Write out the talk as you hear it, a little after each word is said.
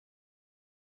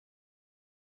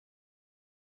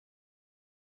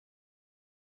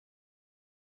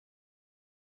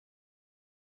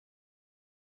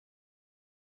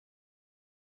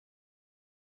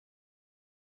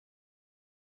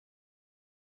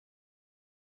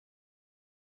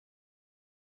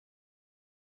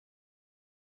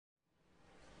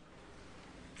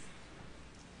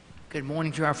Good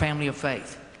morning to our family of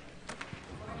faith.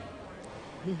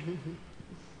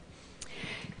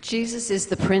 Jesus is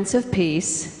the Prince of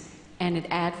Peace, and at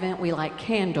Advent we light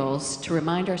candles to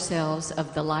remind ourselves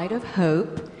of the light of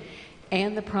hope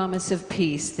and the promise of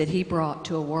peace that he brought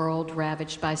to a world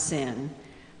ravaged by sin.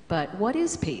 But what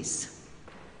is peace?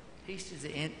 Peace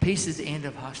is the end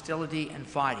of hostility and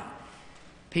fighting.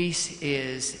 Peace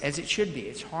is as it should be.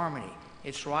 It's harmony,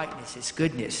 it's rightness, it's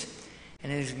goodness.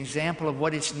 And as an example of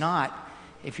what it's not,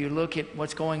 if you look at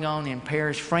what's going on in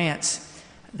Paris, France,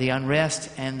 the unrest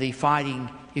and the fighting,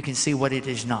 you can see what it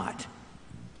is not.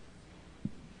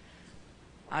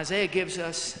 Isaiah gives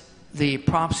us the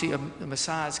prophecy of the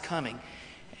Messiah's coming.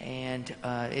 And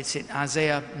it's in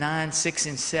Isaiah 9, 6,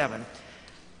 and 7.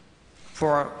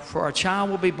 For a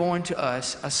child will be born to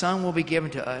us, a son will be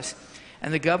given to us,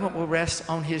 and the government will rest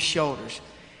on his shoulders.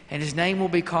 And his name will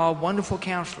be called Wonderful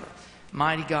Counselor,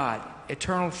 Mighty God,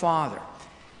 Eternal Father,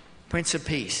 Prince of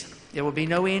Peace. There will be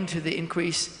no end to the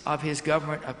increase of his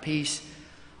government of peace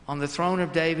on the throne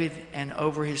of David and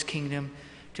over his kingdom,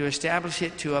 to establish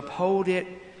it, to uphold it,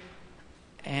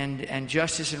 and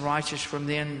justice and righteousness from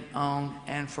then on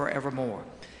and forevermore.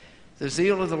 The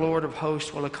zeal of the Lord of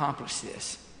hosts will accomplish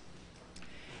this.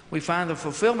 We find the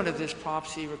fulfillment of this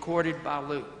prophecy recorded by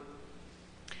Luke.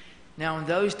 Now in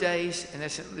those days, and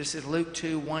this is Luke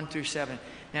 2, 1 through 7.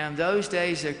 Now in those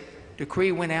days a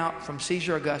decree went out from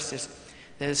Caesar Augustus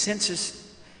that a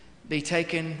census be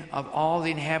taken of all the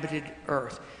inhabited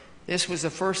earth. This was the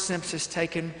first census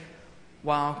taken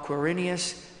while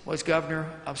Quirinius was governor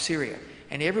of Syria.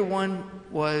 And everyone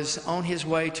was on his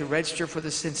way to register for the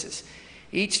census,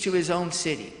 each to his own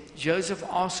city. Joseph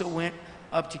also went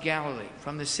up to Galilee,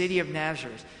 from the city of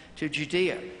Nazareth to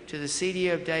Judea, to the city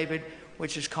of David,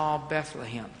 which is called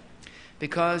Bethlehem,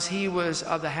 because he was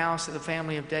of the house of the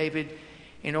family of David,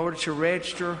 in order to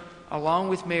register along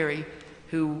with Mary,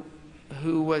 who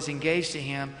was engaged to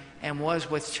him and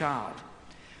was with child.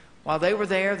 While they were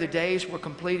there, the days were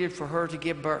completed for her to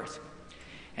give birth.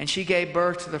 And she gave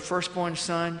birth to the firstborn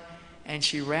son, and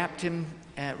she wrapped him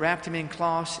in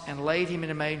cloths and laid him in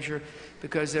a manger,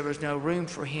 because there was no room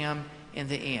for him in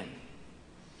the inn.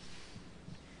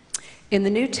 In the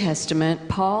New Testament,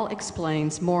 Paul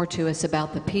explains more to us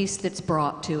about the peace that's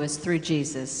brought to us through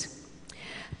Jesus.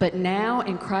 But now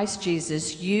in Christ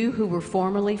Jesus, you who were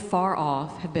formerly far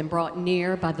off have been brought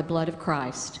near by the blood of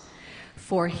Christ,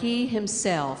 for he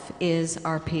himself is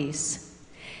our peace.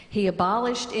 He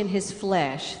abolished in his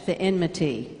flesh the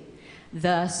enmity,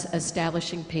 thus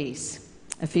establishing peace.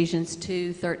 Ephesians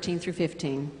 2, 13 through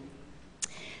 15.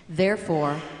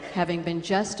 Therefore, having been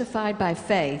justified by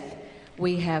faith,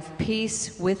 we have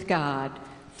peace with God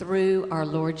through our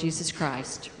Lord Jesus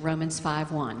Christ. Romans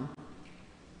 5, 1.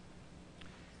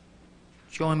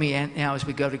 Join me now as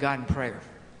we go to God in prayer.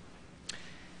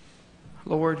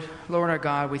 Lord our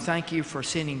God, we thank you for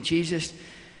sending Jesus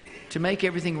to make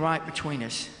everything right between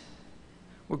us.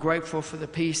 We're grateful for the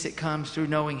peace that comes through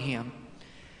knowing him.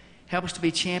 Help us to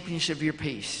be champions of your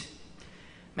peace.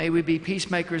 May we be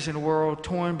peacemakers in a world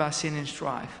torn by sin and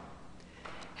strife.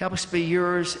 Help us to be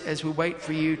yours as we wait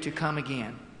for you to come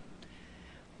again.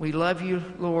 We love you,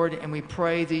 Lord, and we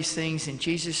pray these things in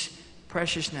Jesus'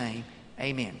 precious name.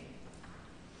 Amen.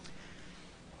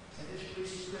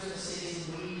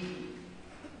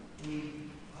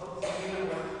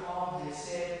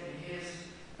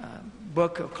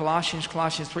 Book of Colossians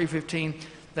 3:15,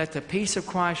 let the peace of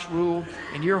Christ rule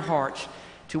in your hearts,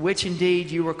 to which indeed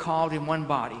you were called in one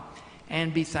body,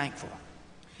 and be thankful.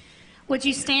 Would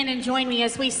you stand and join me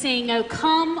as we sing, "O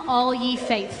Come All Ye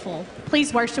Faithful"?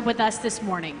 Please worship with us this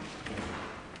morning.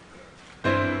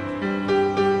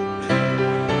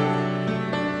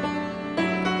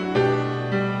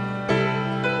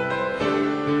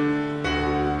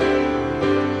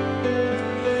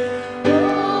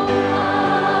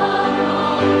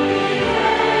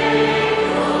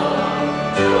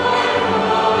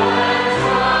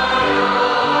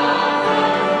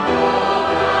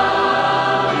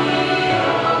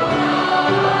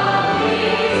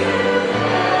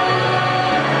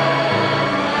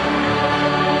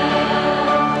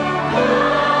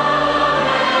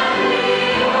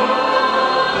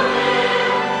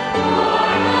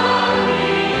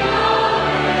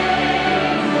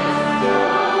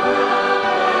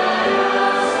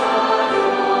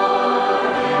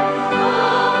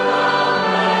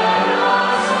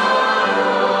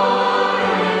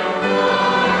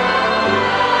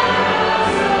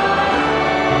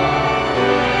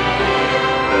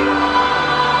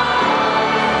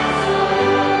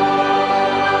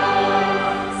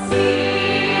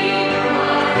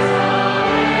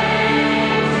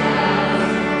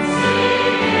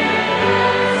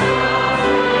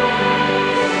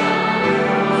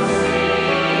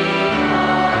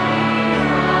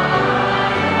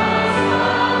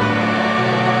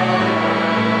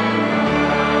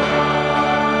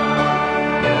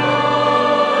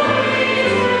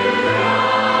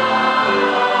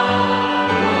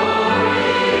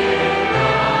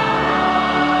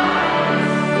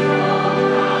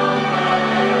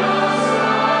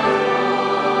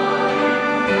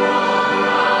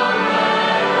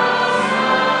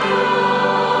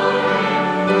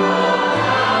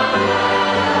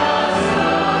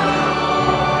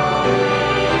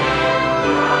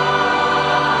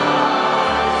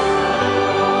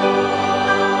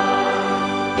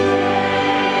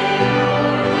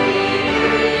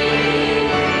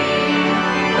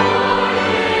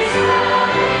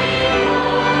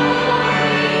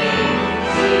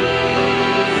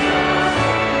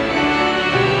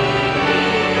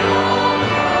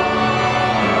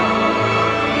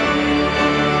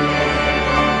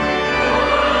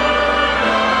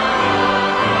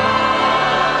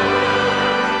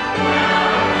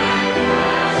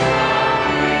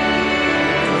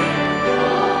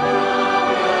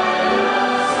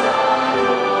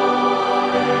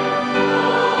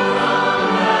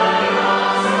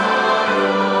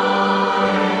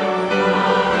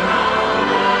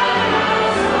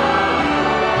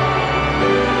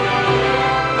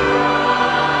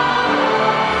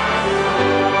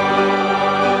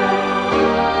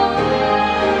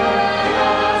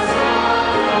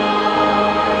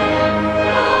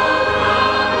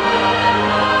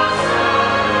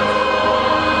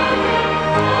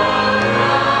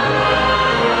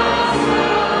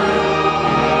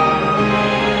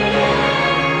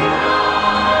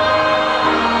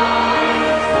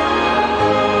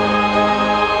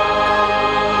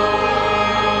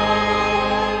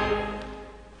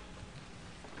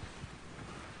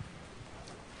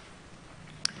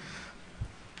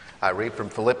 read from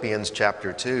Philippians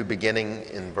chapter 2, beginning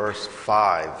in verse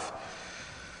 5.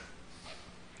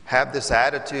 Have this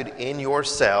attitude in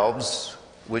yourselves,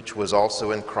 which was also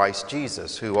in Christ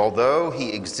Jesus, who, although he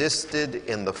existed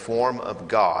in the form of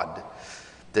God,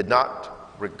 did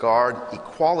not regard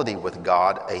equality with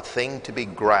God a thing to be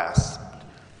grasped,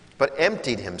 but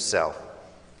emptied himself,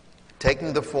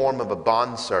 taking the form of a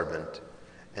bondservant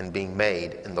and being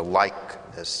made in the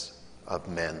likeness of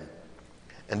men.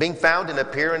 And being found in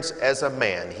appearance as a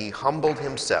man, he humbled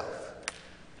himself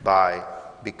by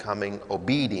becoming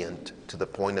obedient to the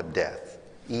point of death,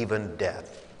 even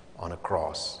death on a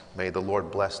cross. May the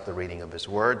Lord bless the reading of his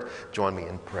word. Join me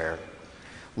in prayer.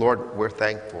 Lord, we're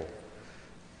thankful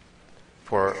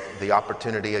for the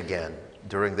opportunity again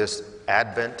during this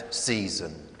Advent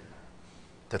season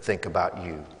to think about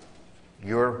you,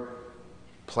 your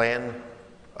plan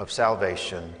of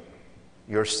salvation,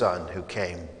 your Son who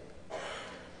came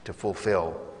to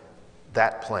fulfill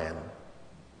that plan,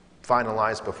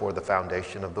 finalized before the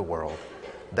foundation of the world,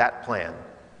 that plan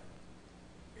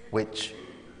which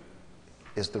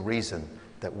is the reason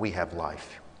that we have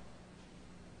life.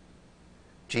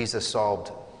 Jesus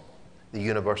solved the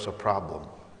universal problem,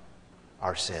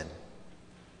 our sin.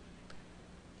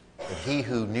 And he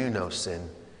who knew no sin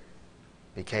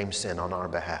became sin on our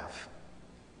behalf.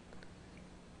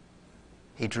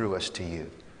 He drew us to you.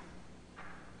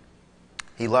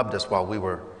 He loved us while we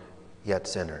were yet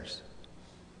sinners.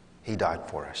 He died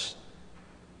for us.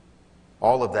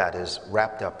 All of that is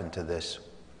wrapped up into this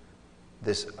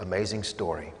amazing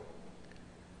story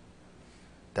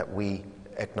that we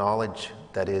acknowledge,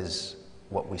 that is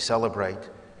what we celebrate,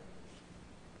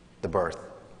 the birth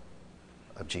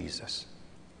of Jesus.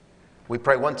 We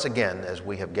pray once again, as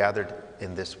we have gathered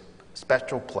in this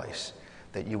special place,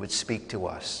 that you would speak to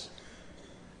us.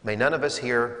 May none of us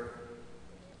here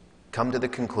come to the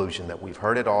conclusion that we've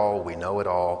heard it all, we know it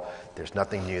all, there's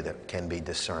nothing new that can be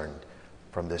discerned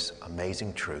from this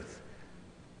amazing truth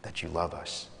that you love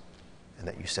us and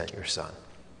that you sent your Son.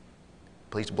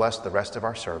 Please bless the rest of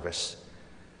our service.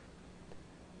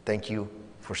 Thank you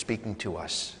for speaking to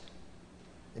us.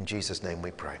 In Jesus' name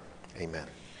we pray. Amen.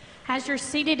 As you're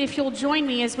seated, if you'll join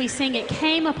me as we sing It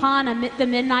Came Upon the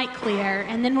Midnight Clear.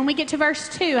 And then when we get to verse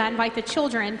 2, I invite the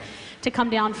children to come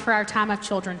down for our time of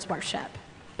children's worship.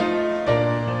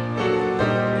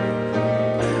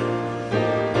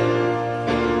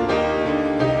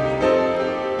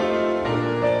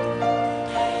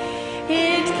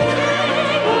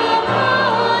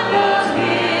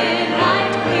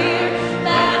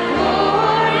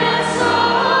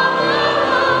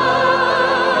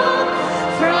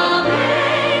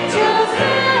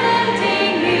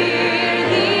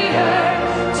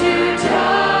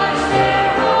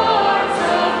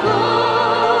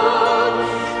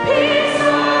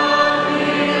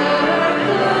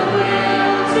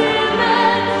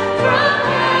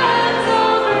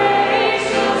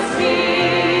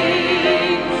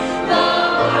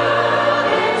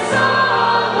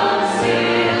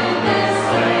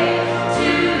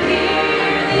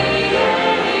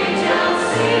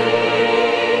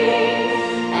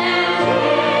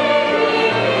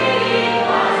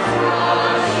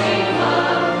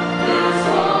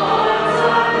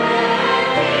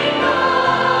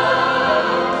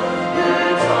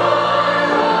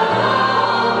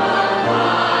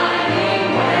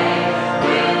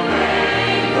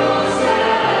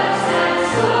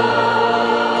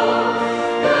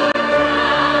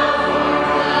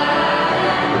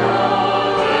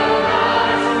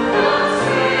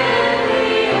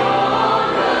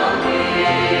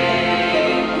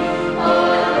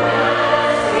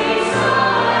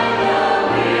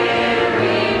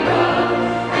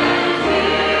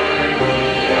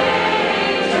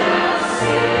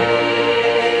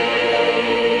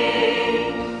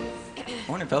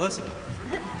 Fellas?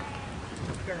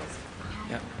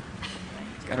 Yeah.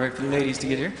 Gotta wait for the ladies to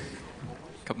get here.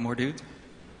 A couple more dudes.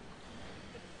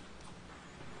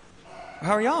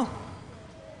 How are y'all?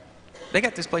 They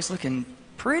got this place looking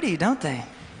pretty, don't they?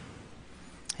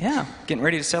 Yeah, getting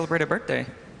ready to celebrate a birthday,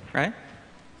 right?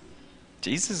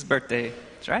 Jesus' birthday,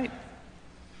 that's right.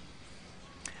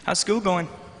 How's school going?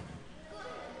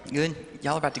 Good.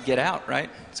 Y'all are about to get out, right?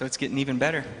 So it's getting even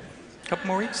better. A couple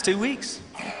more weeks, 2 weeks.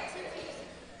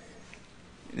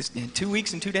 It's 2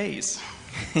 weeks and 2 days.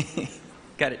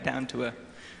 Got it down to a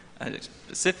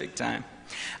specific time.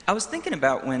 I was thinking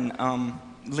about when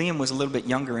Liam was a little bit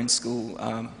younger in school.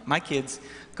 My kids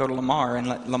go to Lamar, and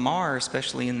Lamar,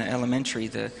 especially in the elementary,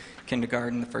 the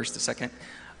kindergarten, the first, the second.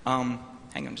 Hang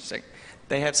on just a second.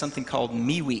 They have something called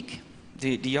Me Week. Do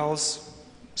y'all's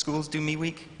schools do Me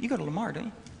Week? You go to Lamar, don't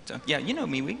you? So, yeah, you know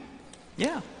Me Week.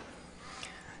 Yeah.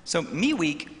 So Me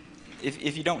Week,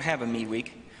 if you don't have a Me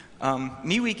Week,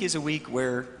 Me Week is a week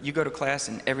where you go to class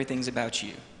and everything's about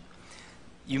you.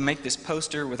 You make this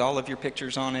poster with all of your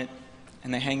pictures on it,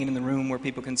 and they hang it in the room where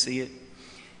people can see it.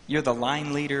 You're the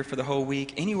line leader for the whole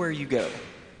week. Anywhere you go,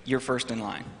 you're first in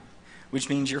line, which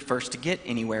means you're first to get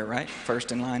anywhere, right?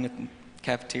 First in line at the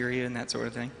cafeteria and that sort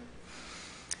of thing.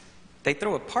 They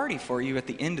throw a party for you at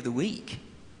the end of the week.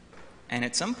 And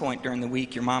at some point during the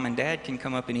week, your mom and dad can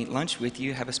come up and eat lunch with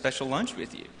you, have a special lunch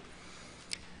with you.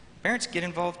 Parents get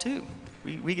involved too.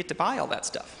 We get to buy all that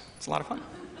stuff. It's a lot of fun.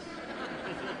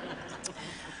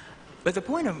 But the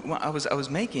point of what I was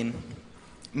making,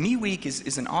 Me Week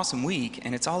is an awesome week,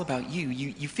 and it's all about you.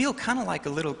 You feel kind of like a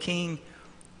little king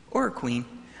or a queen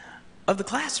of the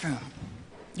classroom.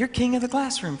 You're king of the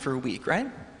classroom for a week, right?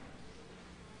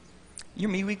 Your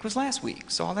Me Week was last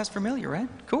week, so all that's familiar, right?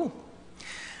 Cool.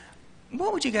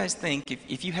 What would you guys think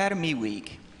if you had a Me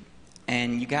Week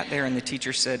and you got there and the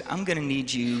teacher said, I'm going to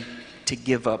need you to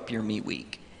give up your Me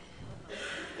Week?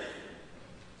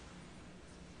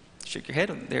 Shook your head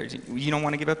there. You don't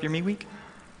want to give up your Me Week?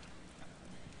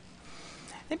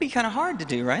 It'd be kind of hard to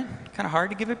do, right? Kind of hard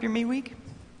to give up your Me Week?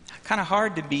 Kind of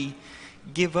hard to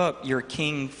give up your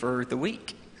king for the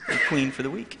week, your queen for the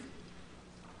week.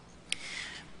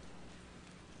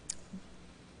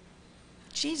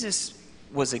 Jesus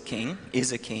was a king,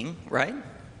 is a king, right?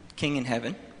 King in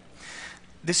heaven.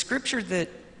 The scripture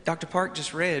that Dr. Park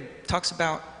just read talks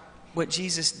about what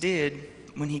Jesus did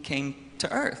when he came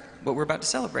to earth, what we're about to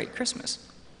celebrate, Christmas.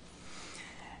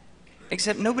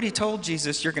 Except nobody told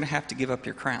Jesus, you're going to have to give up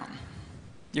your crown.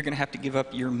 You're going to have to give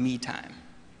up your me time.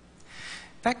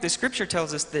 In fact, the scripture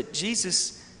tells us that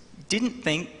Jesus didn't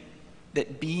think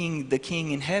that being the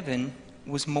king in heaven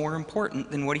was more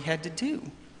important than what he had to do.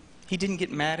 He didn't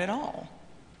get mad at all.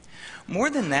 More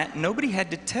than that, nobody had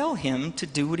to tell him to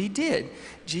do what he did.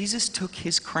 Jesus took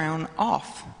his crown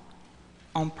off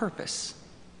on purpose.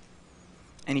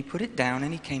 And he put it down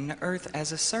and he came to earth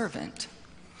as a servant.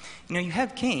 You know, you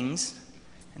have kings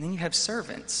and then you have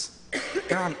servants.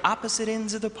 They're on opposite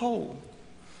ends of the pole.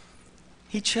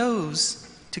 He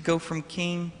chose to go from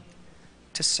king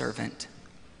to servant.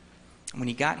 And when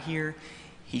he got here,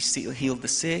 he healed the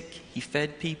sick, he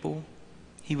fed people.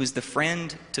 He was the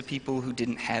friend to people who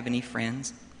didn't have any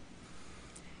friends.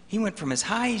 He went from as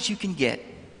high as you can get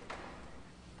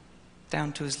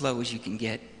down to as low as you can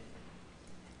get.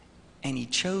 And he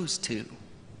chose to.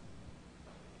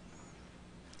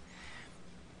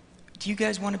 Do you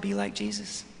guys want to be like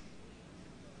Jesus?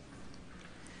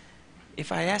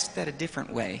 If I asked that a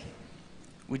different way,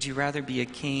 would you rather be a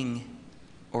king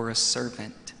or a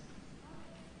servant?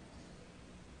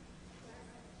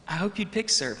 I hope you'd pick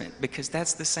servant, because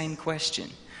that's the same question.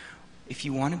 If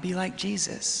you want to be like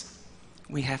Jesus,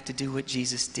 we have to do what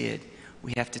Jesus did.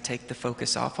 We have to take the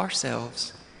focus off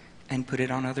ourselves and put it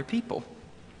on other people.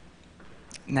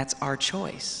 And that's our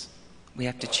choice. We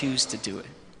have to choose to do it.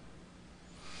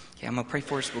 Okay, I'm going to pray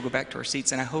for us. We'll go back to our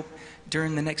seats. And I hope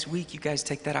during the next week you guys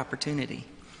take that opportunity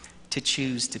to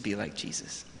choose to be like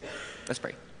Jesus. Let's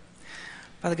pray.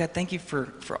 Father God, thank you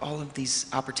for all of these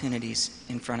opportunities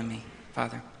in front of me,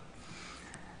 Father.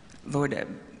 Lord,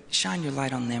 shine your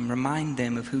light on them. Remind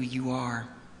them of who you are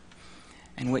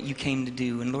and what you came to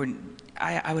do. And Lord,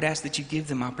 I would ask that you give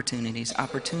them opportunities,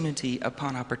 opportunity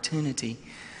upon opportunity,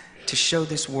 to show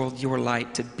this world your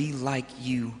light, to be like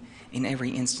you in every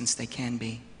instance they can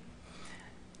be.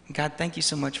 God, thank you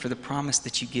so much for the promise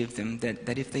that you give them,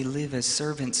 that if they live as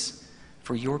servants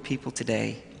for your people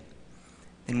today,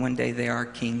 then one day they are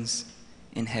kings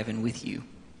in heaven with you.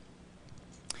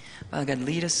 Father God,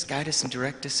 lead us, guide us, and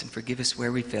direct us, and forgive us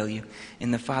where we fail you.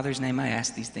 In the Father's name I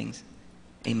ask these things.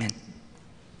 Amen.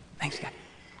 Thanks, God.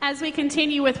 As we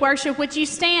continue with worship, would you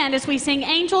stand as we sing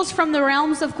Angels from the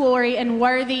Realms of Glory and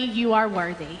Worthy You Are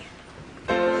Worthy?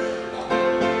 Messiah's word.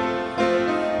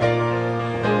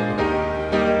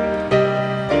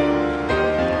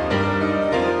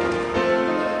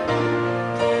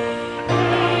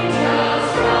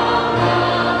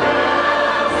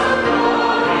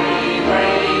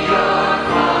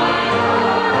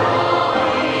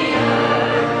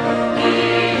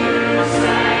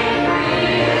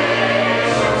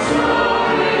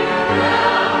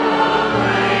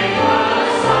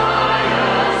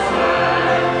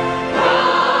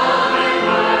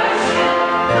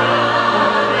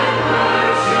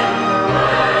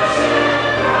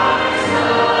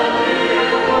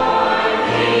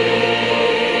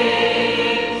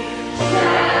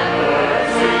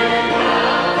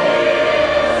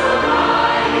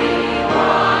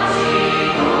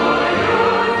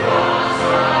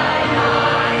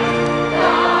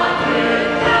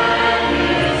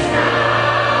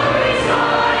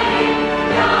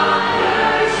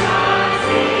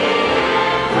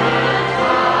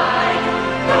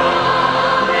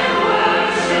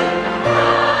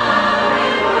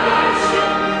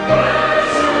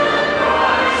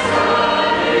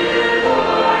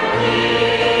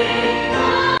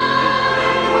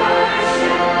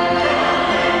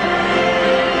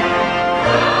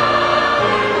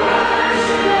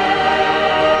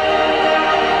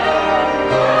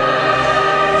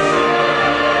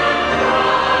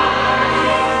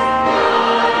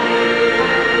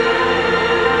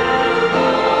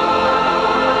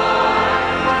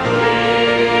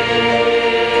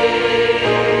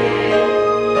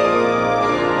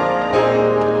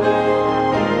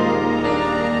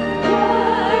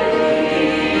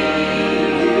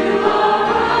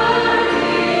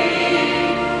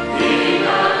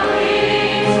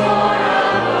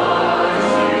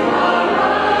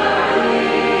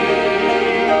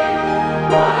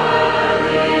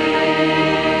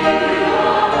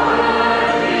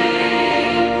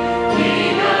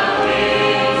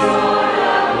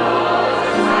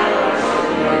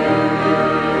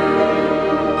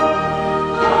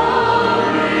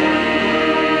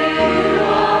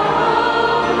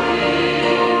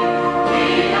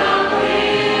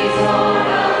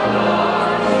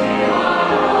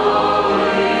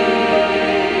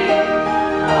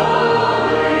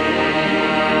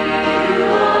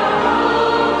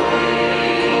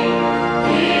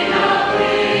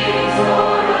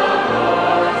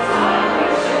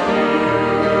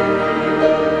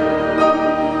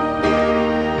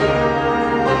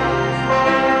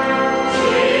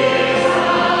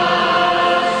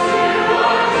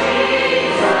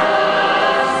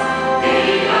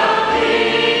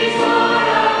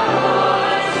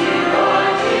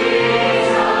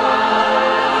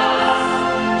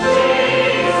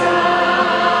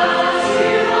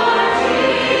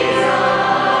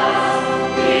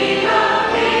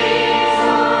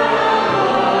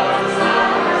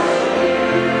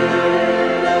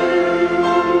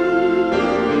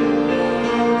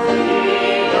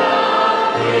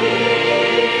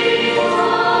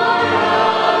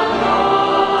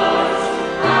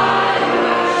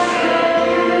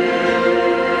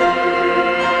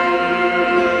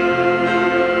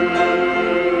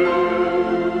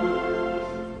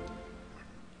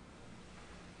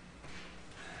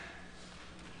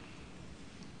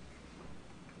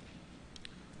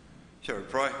 Shall we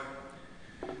pray?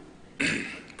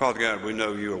 Father God, we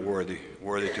know you are worthy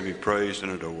to be praised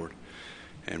and adored.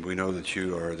 And we know that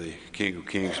you are the King of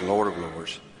kings and Lord of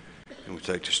lords. And we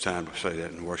take this time to say that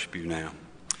and worship you now.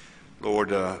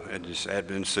 Lord, at this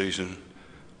Advent season,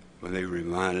 when they were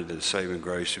reminded of the saving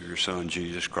grace of your Son,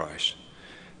 Jesus Christ,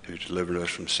 who delivered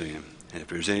us from sin. And if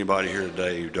there's anybody here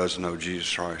today who doesn't know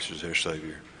Jesus Christ as their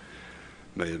Savior,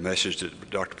 may the message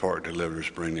that Dr. Park delivers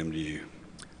bring them to you.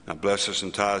 Now bless us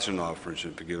in tithes and offerings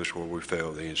and forgive us where we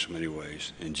fail thee in so many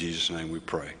ways. In Jesus' name we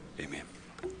pray. Amen.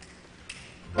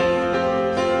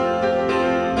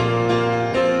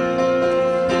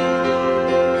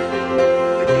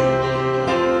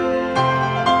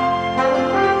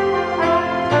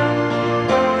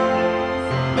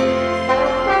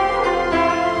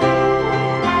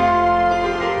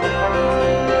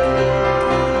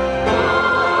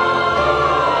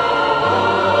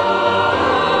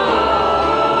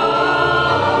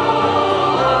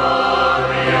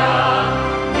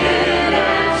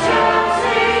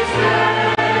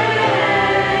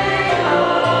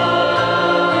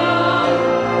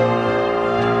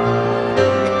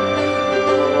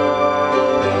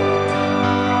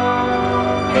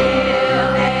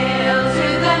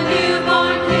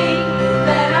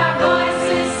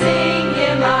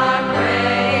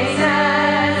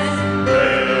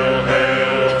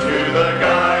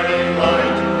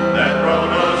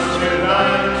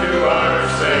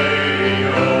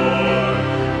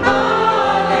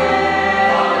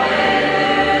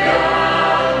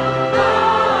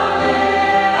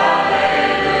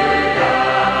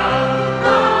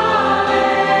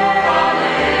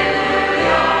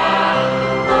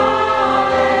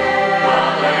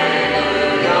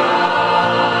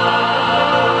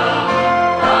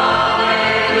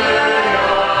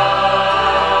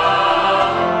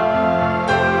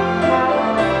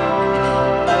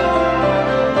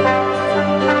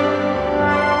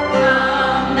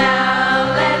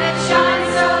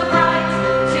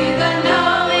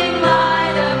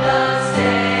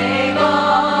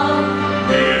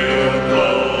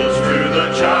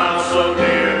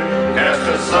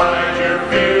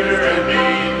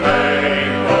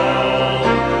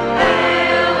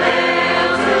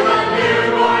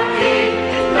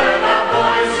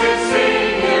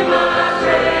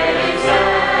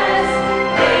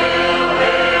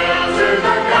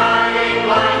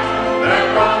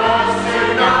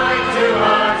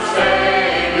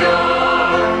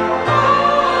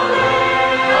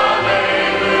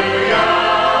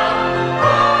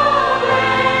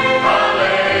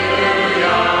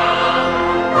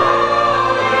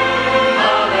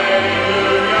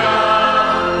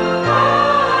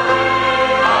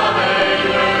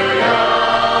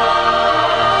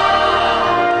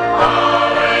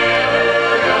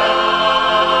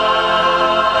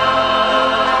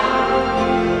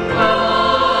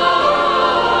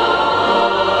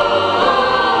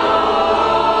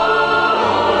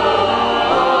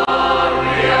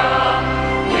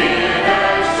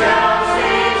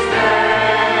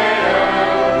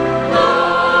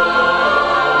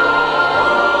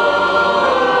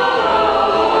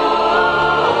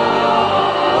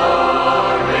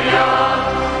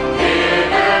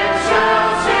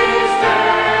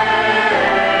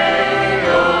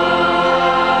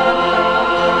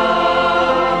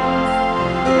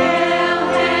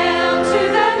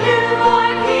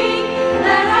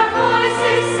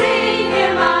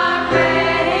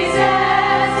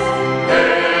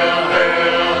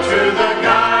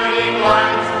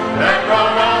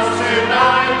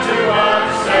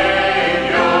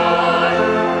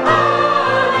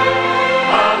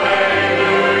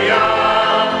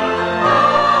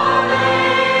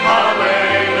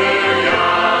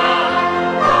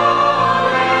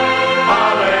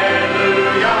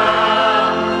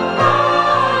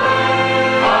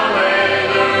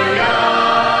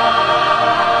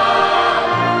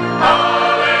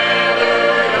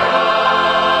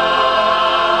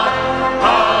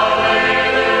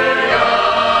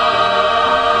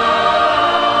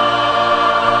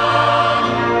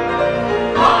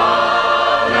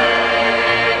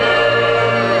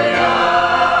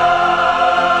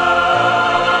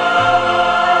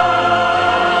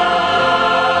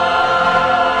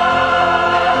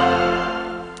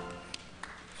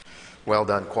 Well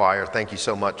done, choir. Thank you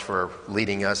so much for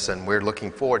leading us, and we're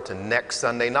looking forward to next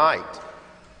Sunday night.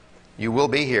 You will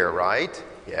be here, right?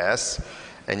 Yes.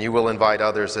 And you will invite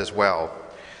others as well.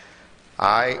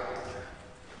 I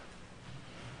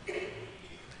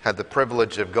had the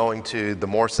privilege of going to the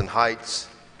Morrison Heights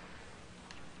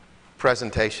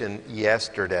presentation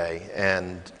yesterday,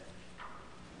 and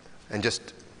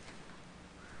just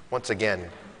once again,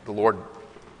 the Lord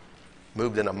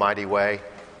moved in a mighty way,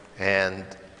 and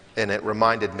it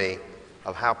reminded me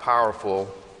of how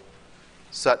powerful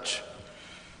such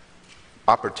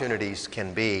opportunities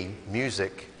can be.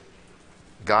 Music,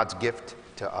 God's gift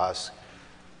to us,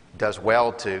 does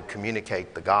well to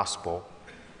communicate the gospel.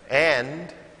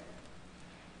 And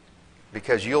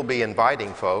because you'll be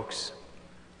inviting folks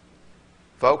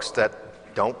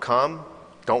that don't come,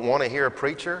 don't want to hear a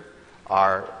preacher,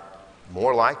 are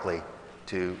more likely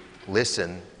to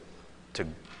listen to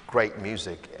great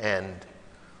music. And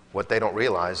what they don't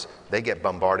realize, they get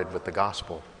bombarded with the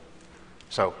gospel.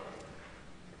 So,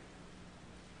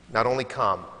 not only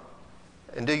come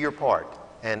and do your part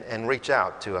and reach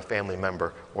out to a family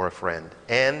member or a friend,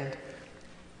 and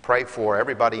pray for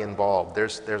everybody involved.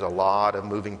 There's a lot of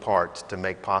moving parts to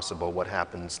make possible what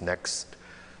happens next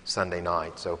Sunday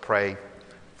night. So pray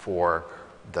for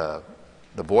the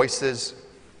voices,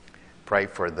 pray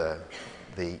for the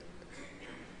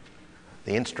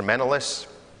instrumentalists,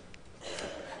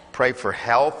 pray for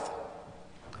health,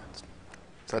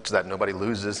 such that nobody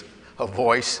loses a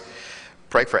voice.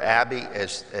 Pray for Abby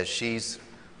as she's,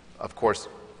 of course,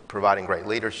 providing great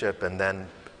leadership, and then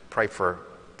pray for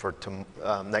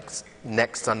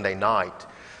next Sunday night.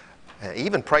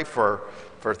 Even pray for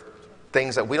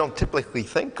things that we don't typically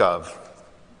think of: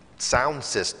 sound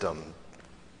system,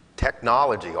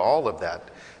 technology, all of that.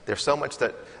 There's so much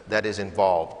that is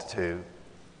involved to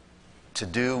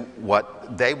do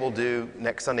what they will do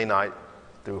next Sunday night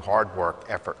through hard work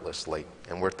effortlessly,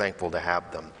 and we're thankful to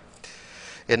have them.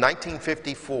 In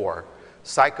 1954,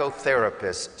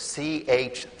 psychotherapists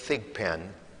C.H. Thigpen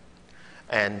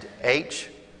and H.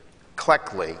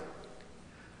 Cleckley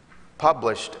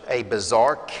published a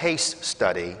bizarre case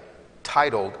study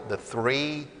titled "The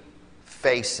Three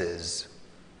Faces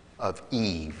of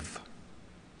Eve."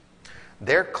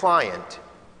 Their client,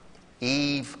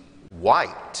 Eve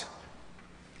White,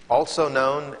 also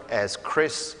known as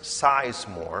Chris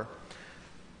Sizemore,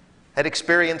 had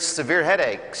experienced severe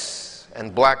headaches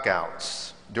and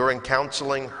blackouts. During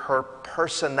counseling, her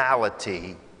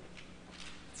personality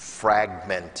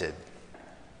fragmented.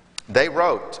 They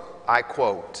wrote, I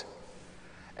quote,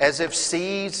 "As if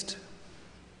seized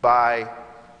by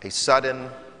a sudden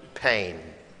pain,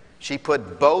 she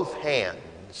put both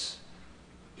hands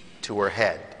to her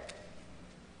head.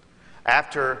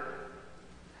 After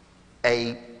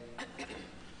a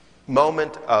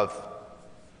moment of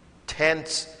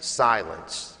tense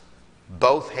silence,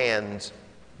 both hands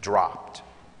dropped.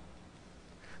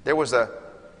 There was a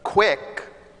quick,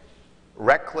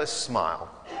 reckless smile,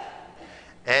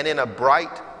 and in a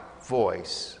bright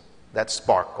voice that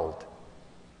sparkled,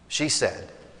 she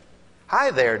said,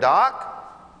 'Hi there, Doc.'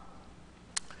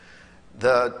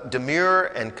 The demure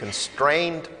and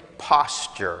constrained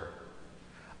posture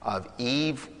of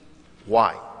Eve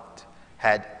White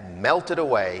had melted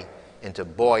away into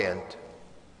buoyant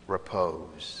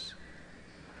repose.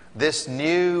 This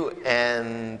new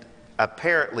and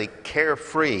apparently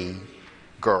carefree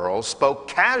girl spoke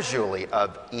casually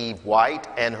of Eve White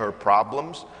and her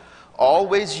problems,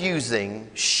 always using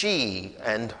she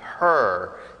and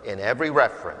her in every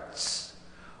reference,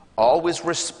 always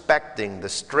respecting the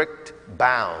strict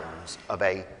bounds of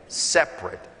a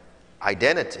separate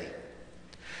identity.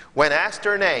 When asked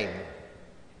her name,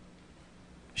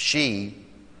 she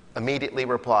immediately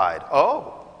replied,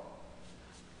 'Oh,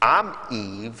 I'm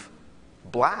Eve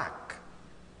Black.'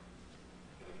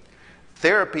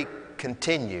 Therapy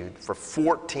continued for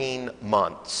 14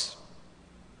 months.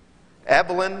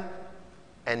 Evelyn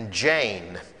and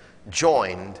Jane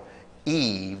joined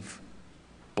Eve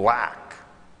Black.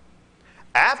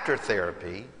 After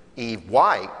therapy, Eve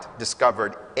White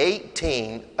discovered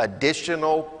 18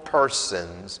 additional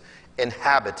persons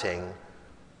inhabiting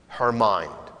her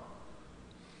mind.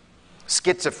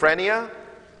 Schizophrenia?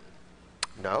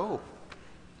 No.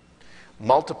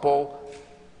 Multiple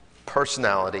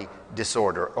personality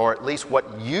disorder, or at least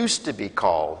what used to be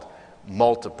called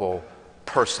multiple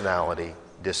personality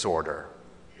disorder.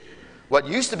 What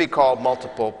used to be called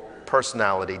multiple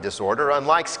personality disorder,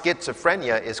 unlike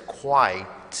schizophrenia, is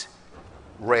quite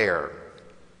rare.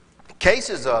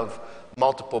 Cases of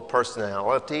multiple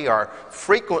personality are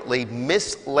frequently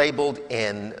mislabeled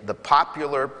in the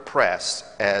popular press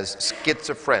as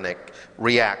schizophrenic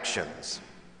reactions.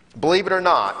 Believe it or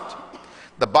not,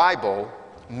 the Bible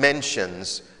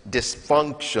mentions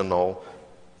dysfunctional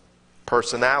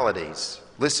personalities.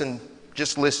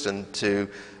 Just listen to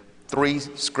 3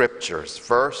 scriptures.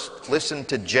 First, listen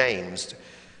to James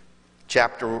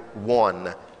chapter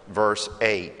 1, verse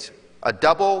 8. A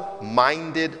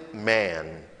double-minded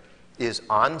man is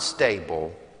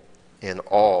unstable in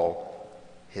all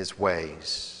his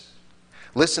ways.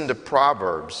 Listen to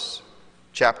Proverbs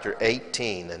chapter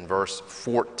 18 and verse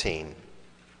 14.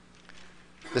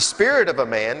 The spirit of a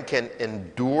man can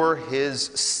endure his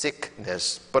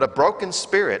sickness, but a broken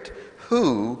spirit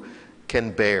who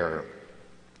can bear?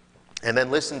 And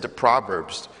then listen to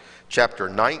Proverbs chapter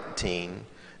 19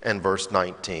 and verse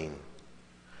 19.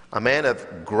 A man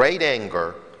of great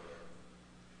anger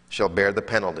shall bear the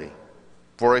penalty.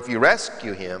 For if you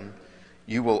rescue him,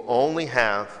 you will only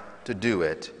have to do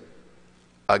it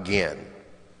again.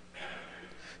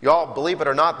 Y'all, believe it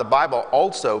or not, the Bible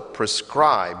also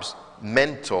prescribes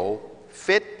mental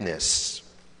fitness.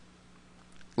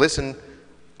 Listen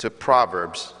to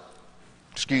Philippians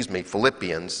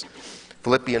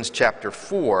chapter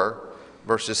 4,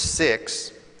 verses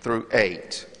 6 through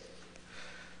 8.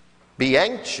 Be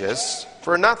anxious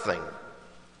for nothing,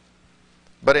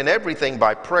 but in everything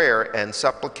by prayer and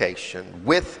supplication,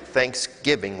 with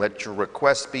thanksgiving, let your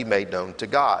requests be made known to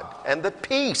God. And the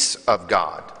peace of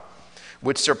God,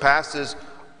 which surpasses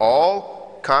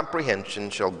all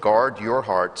comprehension, shall guard your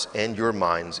hearts and your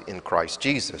minds in Christ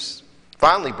Jesus.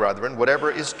 Finally, brethren, whatever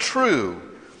is true,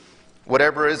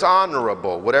 whatever is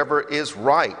honorable, whatever is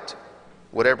right,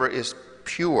 whatever is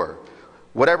pure,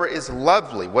 whatever is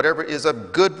lovely, whatever is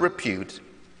of good repute,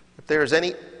 if there is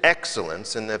any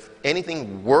excellence and if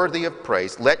anything worthy of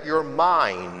praise, let your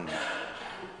mind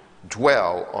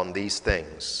dwell on these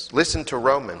things. Listen to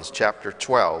Romans chapter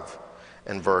 12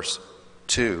 and verse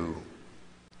 2.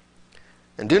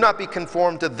 And do not be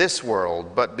conformed to this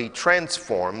world, but be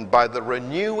transformed by the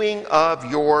renewing of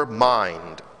your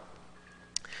mind,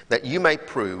 that you may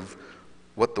prove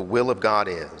what the will of God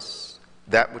is,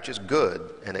 that which is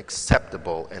good and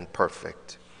acceptable and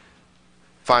perfect.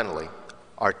 Finally,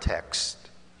 our text.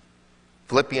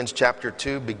 Philippians chapter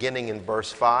 2, beginning in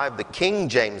verse 5, the King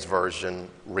James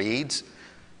Version reads,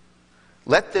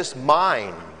 "Let this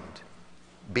mind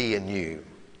be in you,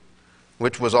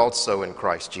 which was also in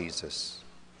Christ Jesus."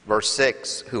 Verse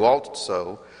 6, "Who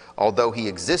also, although he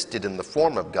existed in the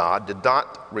form of God, did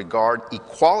not regard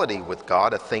equality with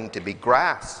God a thing to be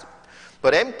grasped,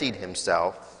 but emptied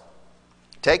himself,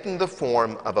 taking the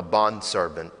form of a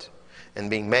bondservant, and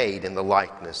being made in the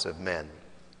likeness of men.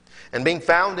 And being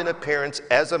found in appearance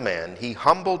as a man, he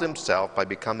humbled himself by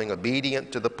becoming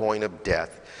obedient to the point of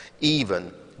death,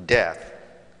 even death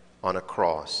on a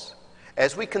cross."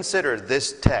 As we consider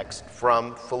this text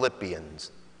from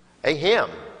Philippians, a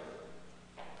hymn,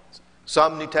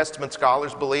 some New Testament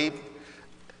scholars believe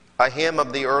a hymn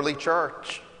of the early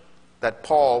church that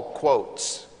Paul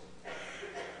quotes.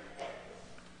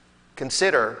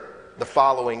 Consider the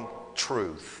following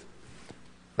truth,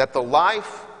 that the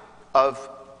life of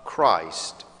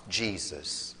Christ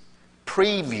Jesus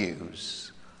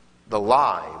previews the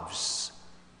lives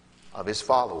of his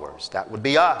followers. That would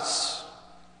be us.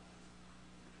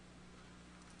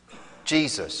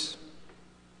 Jesus,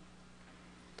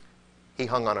 he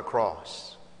hung on a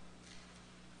cross.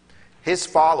 His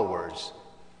followers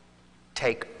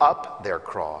take up their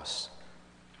cross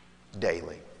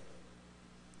daily.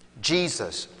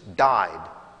 Jesus died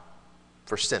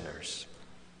for sinners.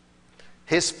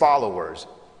 His followers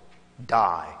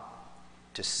die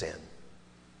to sin.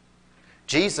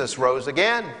 Jesus rose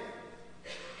again.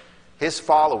 His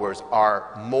followers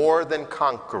are more than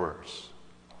conquerors,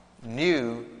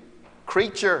 new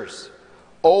creatures,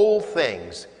 old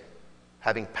things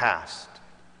having passed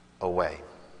away.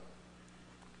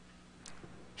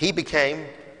 He became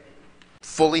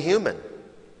fully human.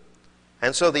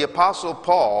 And so the Apostle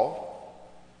Paul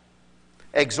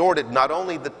exhorted not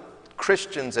only the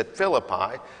Christians at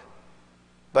Philippi,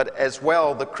 but as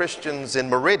well the Christians in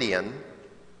Meridian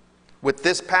with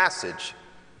this passage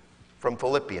from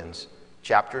Philippians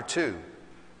chapter 2,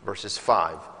 verses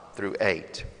 5 through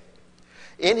 8.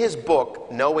 In his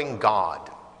book, Knowing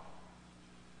God,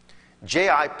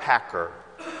 J.I. Packer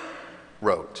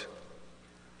wrote,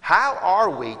 "How are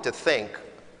we to think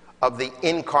of the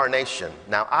incarnation?"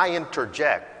 Now, I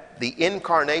interject. The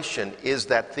incarnation is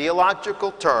that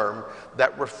theological term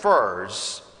that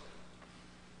refers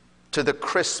to the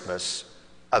Christmas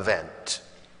event.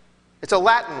 It's a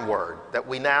Latin word that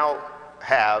we now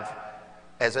have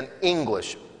as an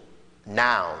English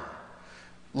noun.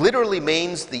 Literally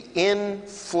means the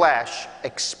in-flesh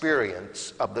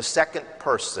experience of the second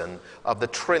person of the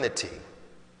Trinity.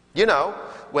 You know,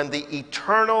 when the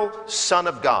eternal Son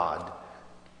of God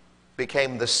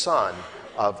became the son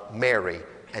of Mary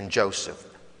and Joseph,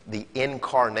 the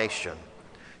incarnation.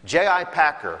 J.I.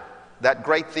 Packer, that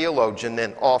great theologian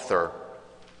and author,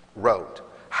 wrote,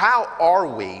 "How are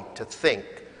we to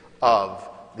think of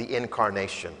the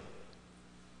incarnation?"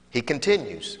 He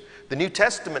continues, the New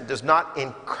Testament does not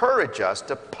encourage us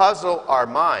to puzzle our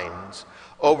minds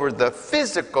over the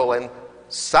physical and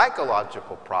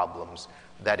psychological problems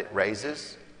that it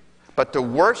raises, but to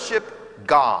worship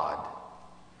God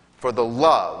for the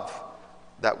love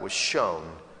that was shown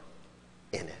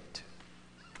in it.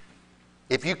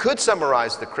 If you could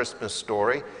summarize the Christmas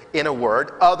story in a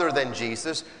word other than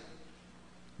Jesus,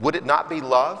 would it not be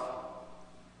love?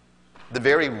 The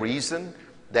very reason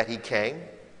that he came?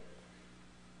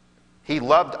 He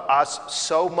loved us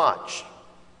so much.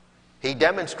 He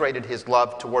demonstrated his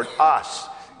love toward us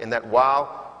in that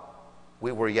while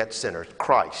we were yet sinners,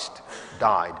 Christ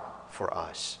died for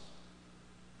us.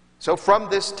 So from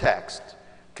this text,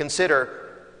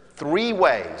 consider 3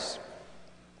 ways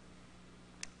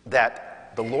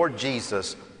that the Lord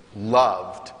Jesus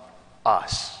loved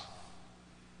us.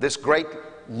 This great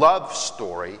love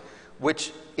story,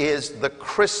 which is the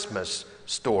Christmas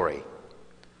story,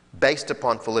 based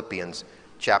upon Philippians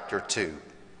chapter 2,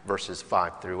 verses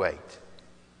 5 through 8.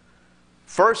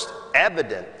 First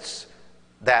evidence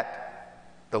that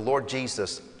the Lord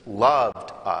Jesus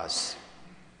loved us.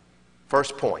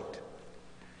 First point,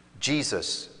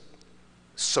 Jesus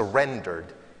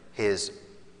surrendered his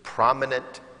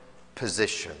prominent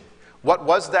position. What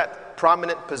was that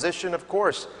prominent position? Of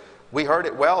course, we heard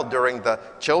it well during the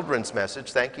children's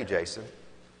message. Thank you, Jason.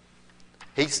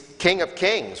 He's King of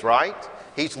Kings, right?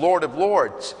 He's Lord of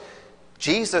Lords.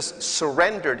 Jesus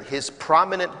surrendered his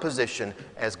prominent position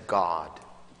as God.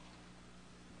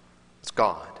 It's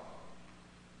God.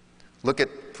 Look at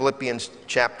Philippians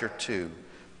chapter 2,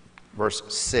 verse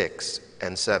 6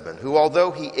 and 7. Who,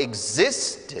 although he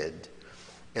existed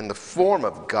in the form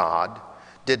of God,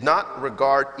 did not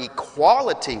regard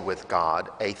equality with God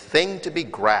a thing to be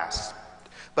grasped,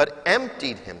 but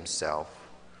emptied himself,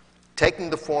 taking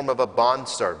the form of a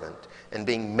bondservant and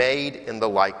being made in the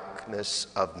likeness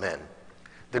of men.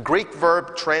 The Greek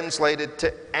verb translated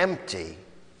to empty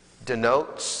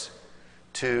denotes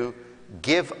to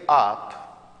give up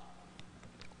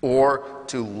or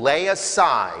to lay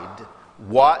aside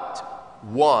what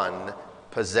one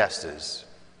possesses.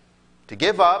 To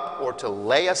give up or to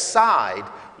lay aside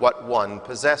what one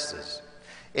possesses.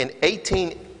 In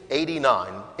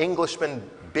 1889, Englishman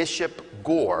Bishop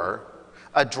Gore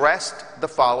addressed the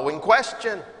following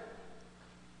question.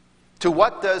 To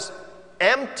what does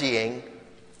emptying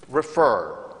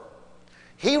refer?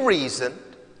 He reasoned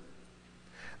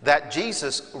that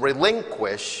Jesus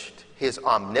relinquished his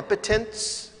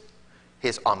omnipotence,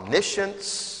 his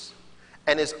omniscience,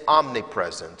 and his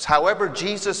omnipresence. However,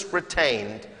 Jesus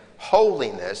retained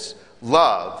holiness,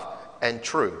 love, and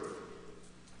truth.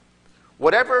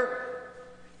 Whatever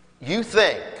you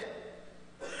think,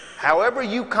 however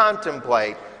you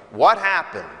contemplate what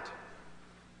happened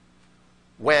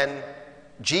when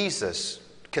Jesus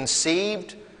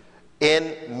conceived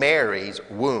in Mary's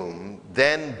womb,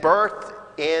 then birthed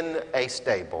in a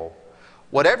stable,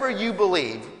 whatever you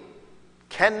believe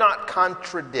cannot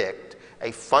contradict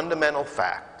a fundamental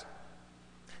fact.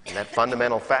 And that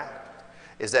fundamental fact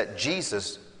is that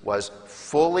Jesus was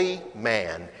fully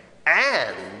man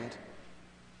and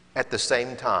at the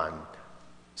same time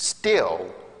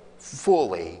still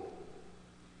fully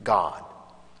God.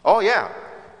 Oh yeah,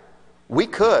 we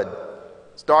could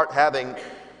start having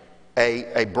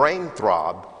a brain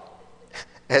throb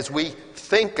as we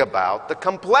think about the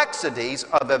complexities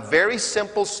of a very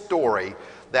simple story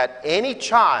that any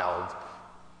child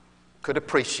could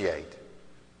appreciate.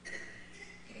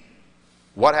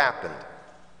 What happened?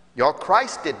 Y'all,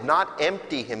 Christ did not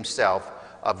empty himself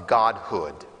of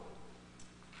Godhood.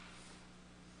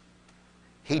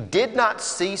 He did not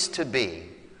cease to be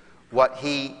what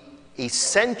he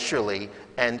essentially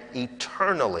and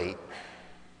eternally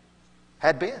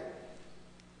had been.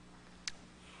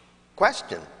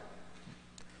 Question: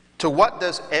 to what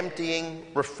does emptying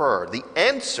refer? The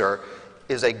answer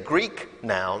is a Greek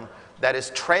noun that is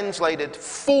translated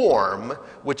form,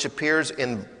 which appears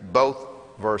in both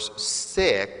verse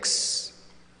 6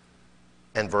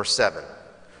 and verse 7.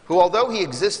 Who, although he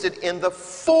existed in the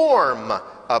form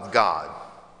of God,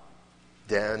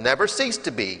 never ceased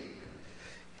to be,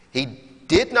 he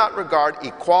did not regard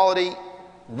equality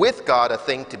with God a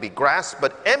thing to be grasped,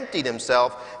 but emptied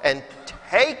himself, and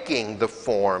taking the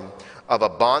form of a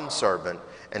bondservant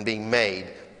and being made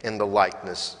in the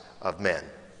likeness of men.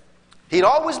 He'd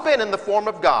always been in the form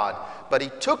of God, but he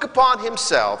took upon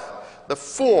himself the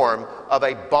form of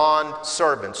a bond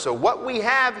servant. So what we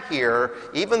have here,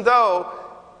 even though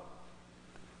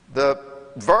the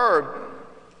verb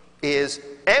is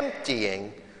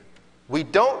emptying, we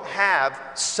don't have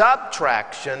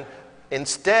subtraction,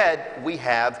 Instead, we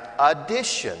have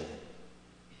addition.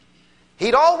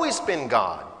 He'd always been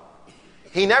God.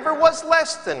 He never was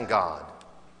less than God.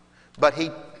 But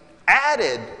he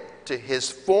added to his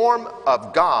form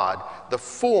of God the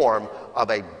form of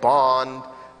a bond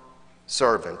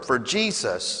servant. For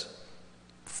Jesus,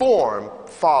 form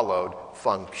followed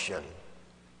function.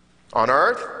 On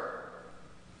earth,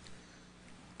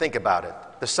 think about it.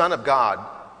 The Son of God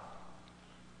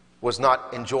was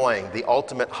not enjoying the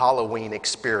ultimate Halloween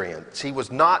experience. He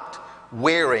was not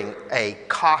wearing a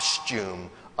costume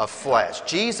of flesh.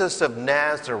 Jesus of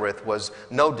Nazareth was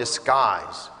no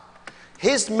disguise.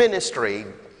 His ministry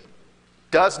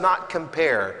does not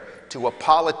compare to a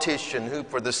politician who,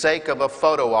 for the sake of a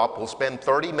photo op, will spend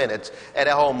 30 minutes at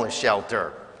a homeless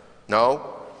shelter.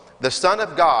 No, the Son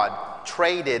of God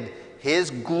traded his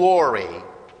glory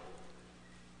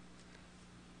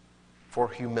for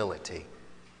humility.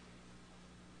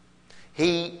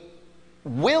 He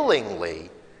willingly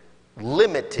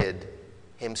limited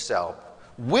himself,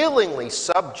 willingly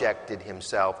subjected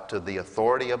himself to the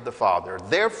authority of the Father.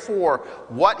 Therefore,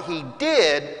 what he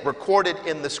did, recorded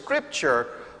in the Scripture,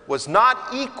 was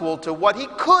not equal to what he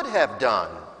could have done.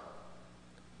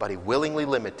 But he willingly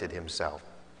limited himself.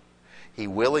 He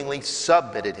willingly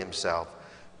submitted himself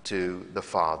to the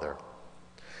Father.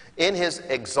 In his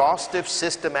exhaustive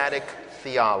systematic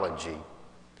theology,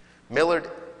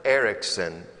 Millard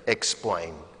Erickson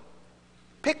explained,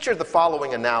 picture the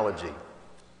following analogy.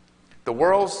 The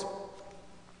world's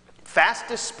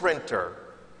fastest sprinter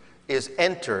is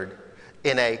entered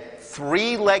in a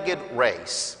three-legged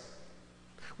race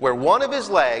where one of his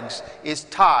legs is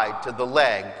tied to the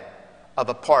leg of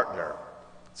a partner.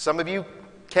 Some of you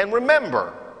can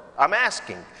remember, I'm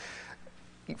asking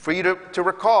for you to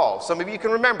recall. Some of you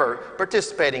can remember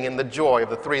participating in the joy of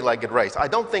the three-legged race. I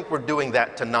don't think we're doing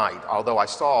that tonight, although I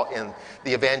saw in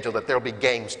the evangel that there'll be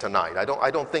games tonight.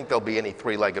 I don't think there'll be any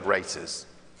three-legged races.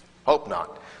 Hope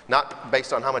not. Not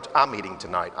based on how much I'm eating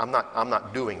tonight. I'm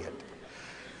not doing it.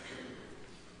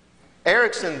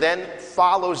 Erickson then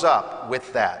follows up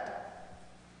with that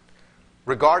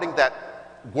regarding that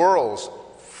world's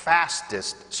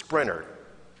fastest sprinter.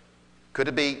 Could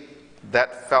it be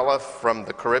that fella from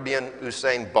the Caribbean,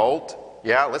 Usain Bolt?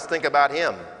 Yeah, let's think about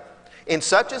him. In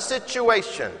such a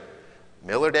situation,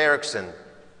 Millard Erickson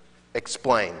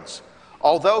explains,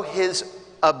 although his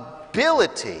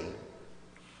ability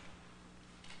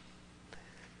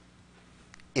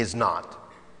is not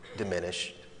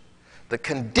diminished, the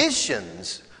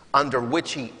conditions under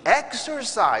which he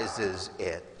exercises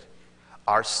it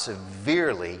are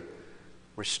severely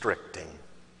restricting.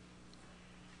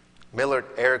 Millard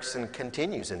Erickson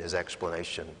continues in his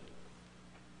explanation.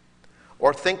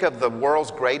 Or think of the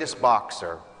world's greatest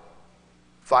boxer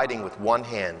fighting with one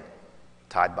hand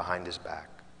tied behind his back.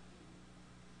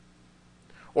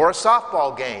 Or a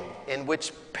softball game in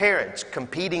which parents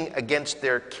competing against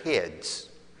their kids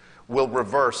will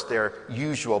reverse their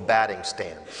usual batting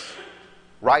stance.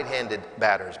 Right-handed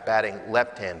batters batting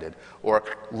left-handed, or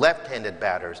left-handed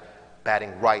batters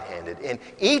batting right-handed. In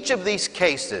each of these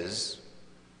cases,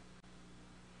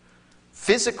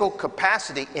 physical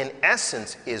capacity, in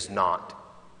essence, is not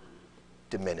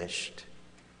diminished,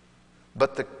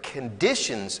 but the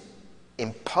conditions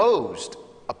imposed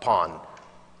upon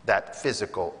that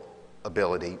physical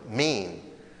ability mean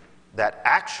that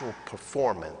actual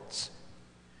performance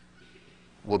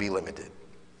will be limited.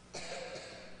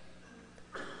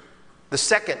 The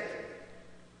second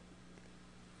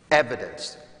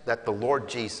evidence that the Lord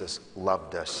Jesus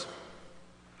loved us,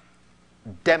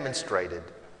 demonstrated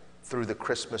through the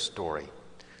Christmas story,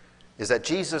 is that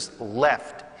Jesus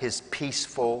left his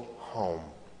peaceful home.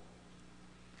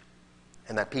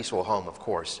 And that peaceful home, of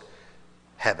course,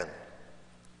 heaven.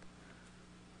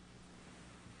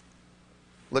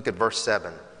 Look at verse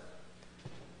 7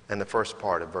 and the first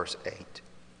part of verse 8.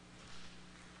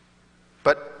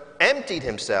 But emptied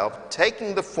himself,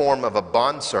 taking the form of a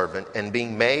bondservant, and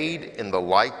being made in the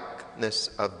likeness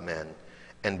of men,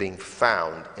 and being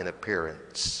found in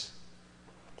appearance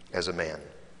as a man.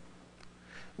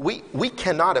 We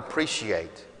cannot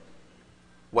appreciate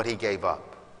what he gave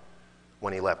up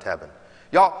when he left heaven.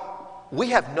 Y'all, we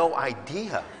have no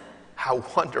idea how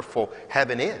wonderful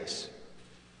heaven is.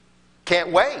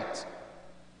 Can't wait.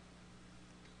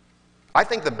 I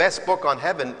think the best book on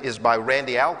heaven is by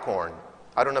Randy Alcorn.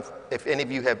 I don't know if any of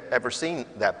you have ever seen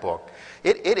that book.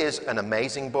 It is an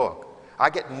amazing book. I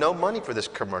get no money for this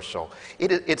commercial.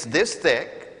 It's this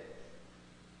thick,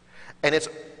 and it's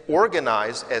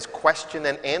organized as question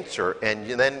and answer, and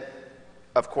then,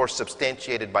 of course,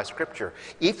 substantiated by Scripture.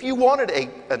 If you wanted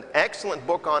an excellent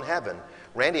book on heaven,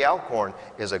 Randy Alcorn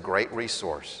is a great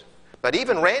resource. But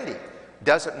even Randy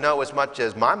doesn't know as much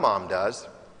as my mom does.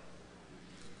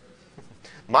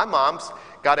 My mom's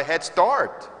got a head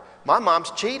start. My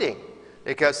mom's cheating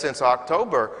because since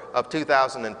October of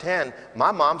 2010,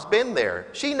 my mom's been there.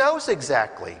 She knows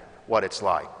exactly what it's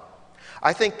like.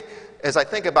 I think, as I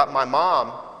think about my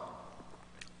mom,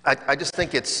 I just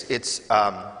think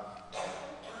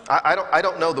I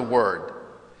don't know the word.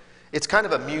 It's kind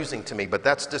of amusing to me, but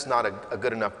that's just not a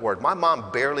good enough word. My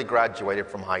mom barely graduated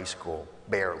from high school,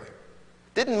 barely.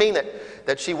 Didn't mean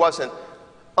that she wasn't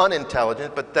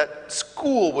unintelligent, but that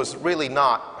school was really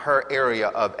not her area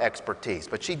of expertise.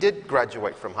 But she did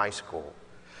graduate from high school.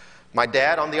 My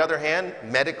dad, on the other hand,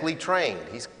 medically trained.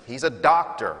 He's a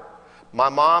doctor. My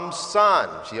mom's son,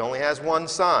 she only has one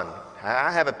son.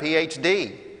 I have a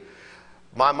PhD.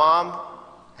 My mom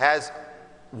has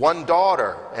one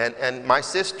daughter, and my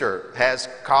sister has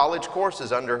college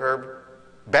courses under her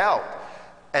belt.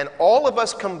 And all of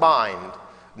us combined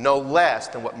know less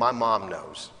than what my mom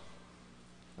knows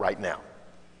right now,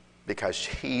 because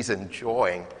she's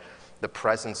enjoying the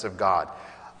presence of God.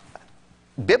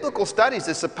 Biblical studies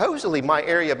is supposedly my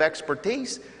area of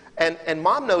expertise, and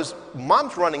mom's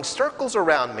running circles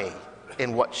around me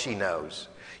in what she knows.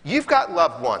 You've got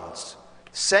loved ones,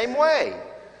 same way.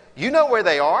 You know where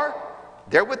they are.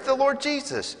 They're with the Lord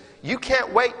Jesus. You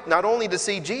can't wait not only to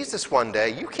see Jesus one day,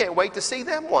 you can't wait to see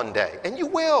them one day, and you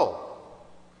will.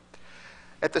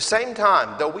 At the same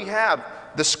time, though we have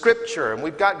the Scripture and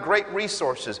we've got great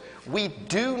resources, we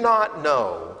do not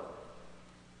know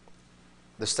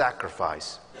the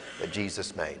sacrifice that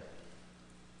Jesus made.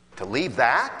 To leave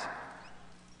that?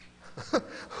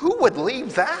 Who would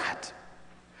leave that?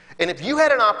 And if you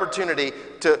had an opportunity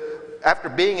to, after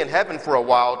being in heaven for a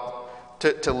while,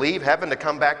 to leave heaven to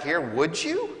come back here, would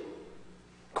you?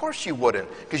 Of course you wouldn't,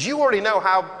 because you already know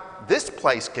how this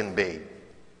place can be.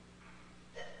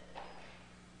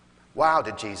 Wow,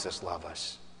 did Jesus love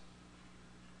us?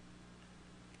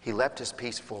 He left his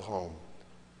peaceful home,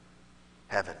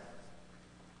 heaven.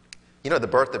 You know, the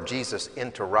birth of Jesus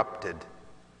interrupted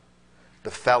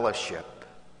the fellowship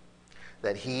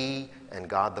that he and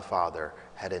God the Father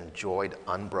had enjoyed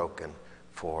unbroken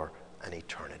for an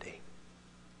eternity.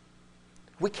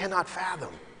 We cannot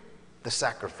fathom the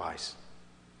sacrifice.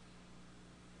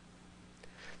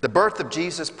 The birth of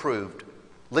Jesus proved,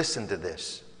 listen to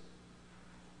this,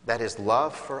 that his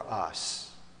love for us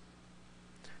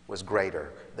was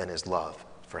greater than his love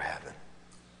for heaven.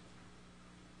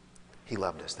 He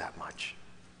loved us that much.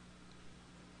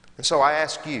 And so I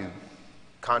ask you,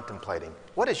 contemplating,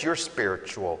 what is your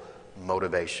spiritual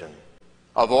motivation?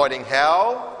 Avoiding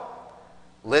hell?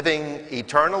 Living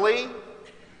eternally?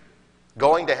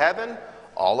 Going to heaven?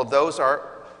 All of those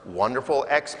are wonderful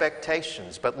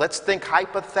expectations. But let's think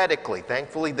hypothetically.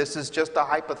 Thankfully, this is just a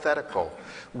hypothetical.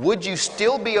 Would you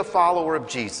still be a follower of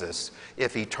Jesus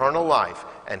if eternal life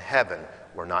and heaven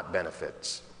were not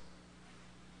benefits?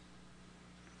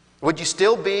 Would you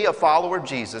still be a follower of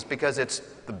Jesus because it's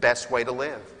the best way to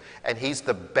live and he's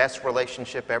the best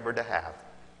relationship ever to have?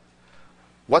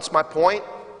 What's my point?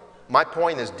 My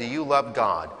point is, do you love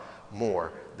God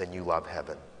more than you love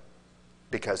heaven?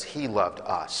 Because he loved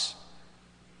us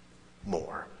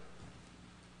more.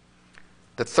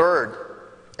 The third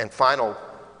and final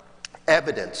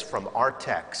evidence from our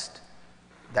text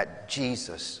that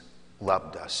Jesus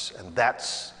loved us, and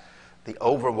that's the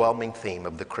overwhelming theme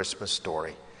of the Christmas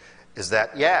story, is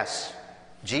that, yes,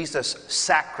 Jesus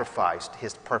sacrificed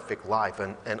his perfect life,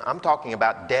 and I'm talking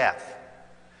about death.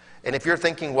 And if you're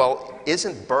thinking, well,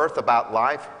 isn't birth about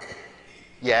life?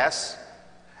 Yes.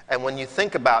 And when you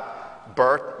think about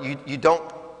birth, you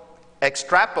don't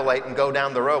extrapolate and go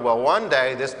down the road, well, one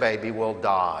day this baby will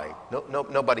die.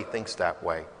 Nobody thinks that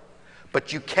way.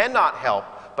 But you cannot help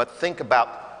but think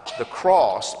about the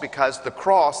cross, because the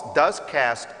cross does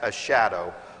cast a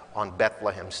shadow on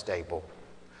Bethlehem's stable.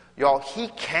 Y'all, he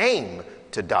came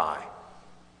to die.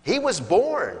 He was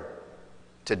born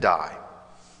to die.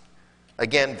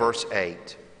 Again, verse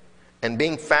 8. And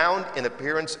being found in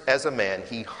appearance as a man,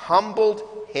 he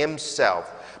humbled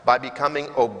himself by becoming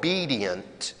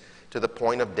obedient to the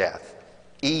point of death,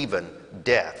 even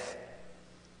death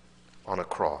on a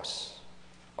cross.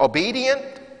 Obedient,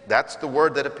 that's the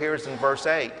word that appears in verse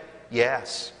 8.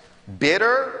 Yes.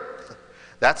 Bitter,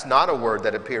 that's not a word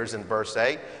that appears in verse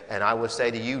 8, and I would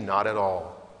say to you, not at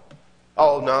all.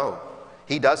 Oh no,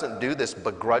 he doesn't do this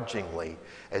begrudgingly.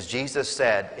 As Jesus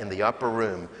said in the upper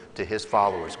room to his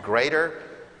followers, greater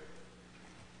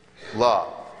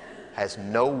love has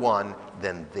no one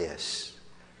than this,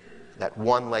 that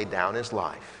one lay down his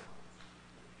life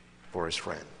for his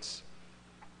friends.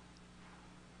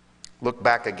 Look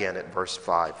back again at verse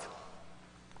 5.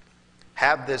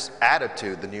 Have this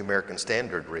attitude, the New American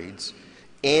Standard reads,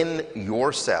 in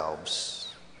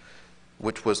yourselves,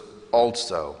 which was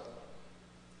also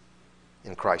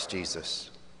in Christ Jesus.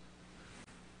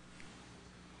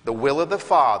 The will of the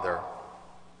Father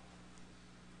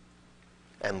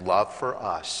and love for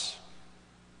us.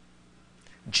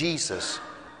 Jesus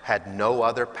had no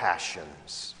other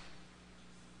passions,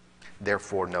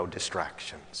 therefore no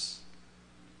distractions.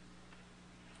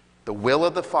 The will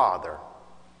of the Father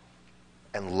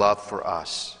and love for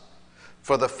us.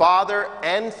 For the Father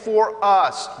and for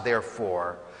us,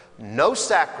 therefore, no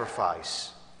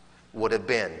sacrifice would have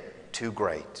been too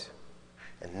great,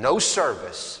 and no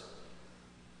service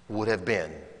would have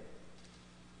been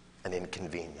an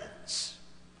inconvenience.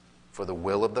 For the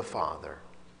will of the Father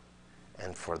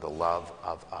and for the love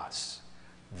of us.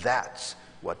 That's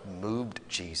what moved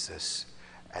Jesus,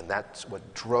 and that's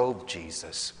what drove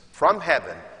Jesus from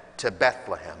heaven to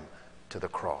Bethlehem to the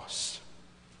cross.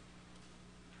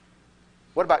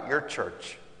 What about your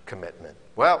church commitment?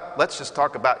 Well, let's just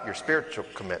talk about your spiritual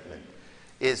commitment.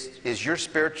 Is your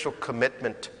spiritual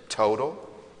commitment total,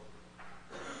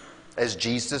 as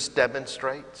Jesus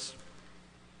demonstrates?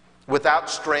 Without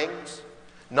strings,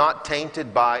 not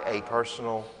tainted by a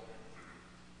personal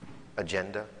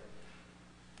agenda?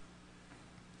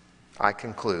 I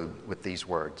conclude with these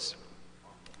words.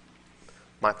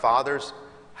 My Father's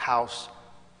house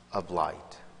of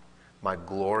light, my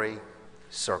glory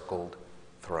circled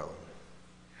throne.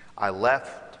 I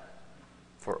left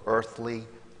for earthly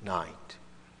night,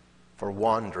 for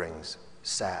wanderings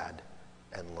sad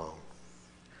and lone.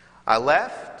 I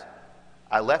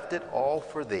left it all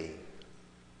for thee.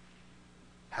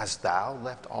 Hast thou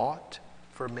left aught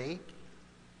for me?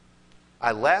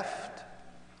 I left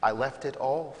it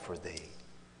all for thee.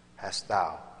 Hast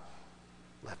thou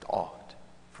left aught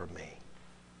for me?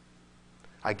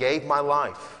 I gave my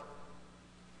life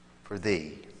for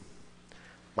thee.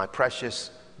 My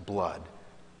precious blood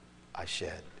I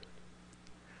shed,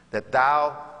 that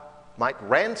thou might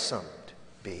ransomed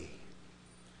be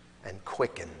and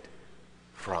quickened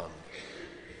from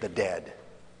the dead.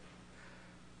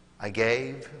 I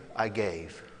gave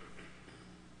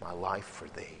my life for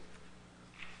thee.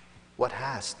 What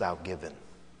hast thou given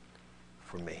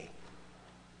for me?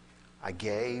 I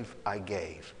gave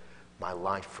my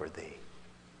life for thee.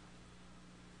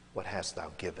 What hast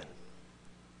thou given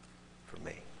for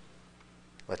me?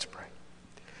 Let's pray.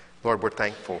 Lord, we're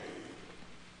thankful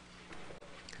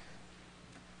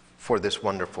for this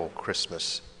wonderful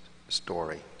Christmas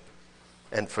story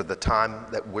and for the time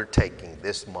that we're taking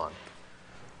this month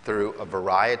through a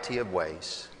variety of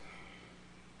ways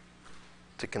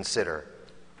to consider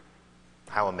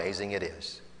how amazing it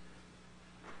is.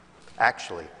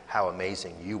 Actually, how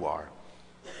amazing you are,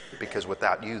 because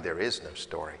without you there is no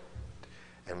story.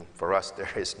 And for us there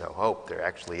is no hope. There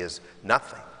actually is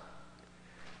nothing.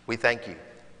 We thank you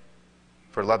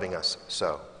for loving us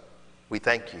so. We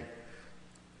thank you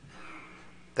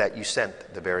that you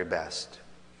sent the very best.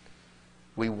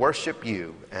 We worship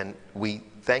you and we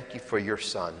thank you for your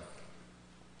Son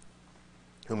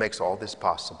who makes all this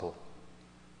possible.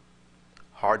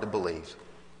 Hard to believe.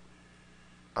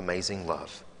 Amazing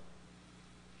love.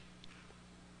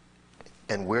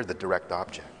 And we're the direct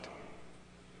object.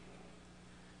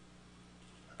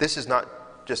 This is not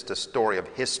just a story of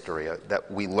history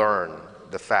that we learn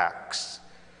the facts.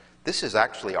 This is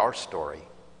actually our story.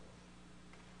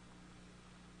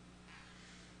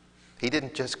 He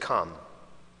didn't just come,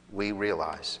 we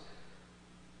realize,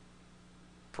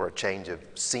 for a change of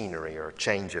scenery or a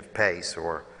change of pace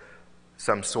or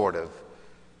some sort of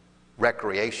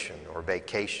recreation or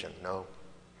vacation. No.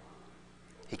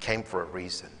 He came for a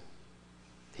reason.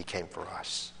 He came for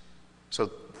us. So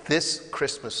this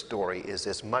Christmas story is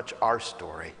as much our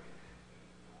story.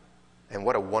 And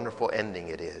what a wonderful ending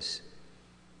it is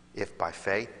if by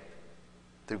faith,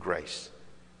 through grace,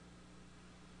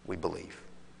 we believe.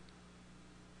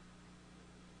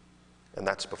 And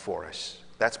that's before us.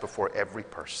 That's before every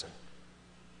person.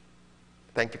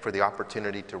 Thank you for the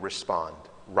opportunity to respond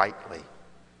rightly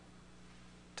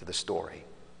to the story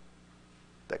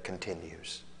that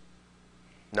continues.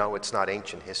 No, it's not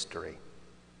ancient history,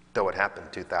 though it happened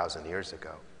 2,000 years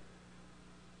ago.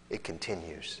 It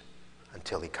continues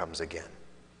until he comes again.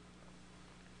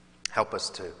 Help us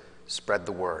to spread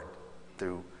the word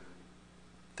through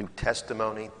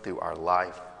testimony, through our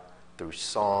life, through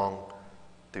song,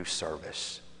 through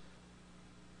service,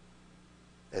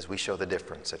 as we show the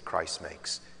difference that Christ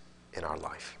makes in our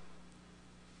life.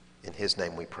 In his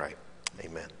name we pray.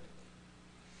 Amen.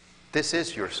 This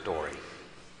is your story.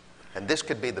 And this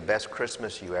could be the best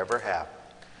Christmas you ever have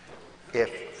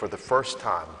if, for the first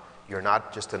time, you're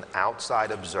not just an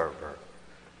outside observer,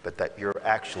 but that you're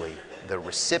actually the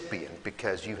recipient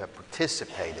because you have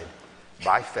participated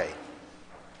by faith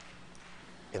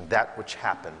in that which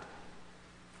happened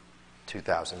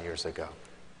 2,000 years ago.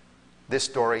 This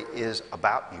story is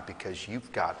about you because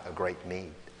you've got a great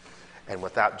need. And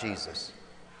without Jesus,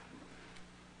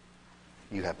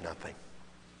 you have nothing.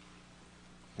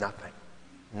 Nothing.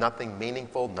 Nothing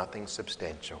meaningful, nothing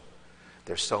substantial.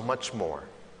 There's so much more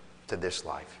to this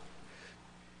life.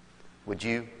 Would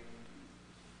you?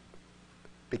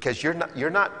 Because you're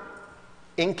not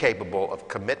incapable of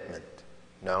commitment.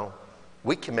 No.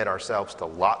 We commit ourselves to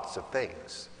lots of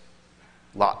things.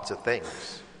 Lots of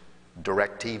things.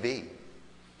 DirecTV,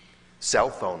 cell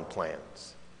phone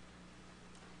plans,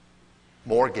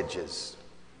 mortgages.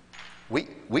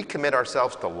 We commit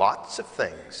ourselves to lots of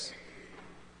things.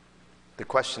 The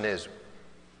question is,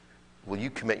 will you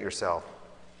commit yourself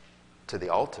to the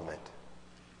ultimate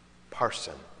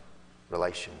person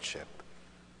relationship?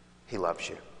 He loves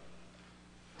you,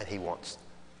 and he wants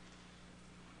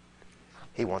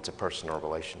a personal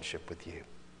relationship with you.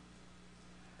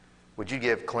 Would you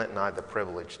give Clint and I the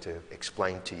privilege to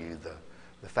explain to you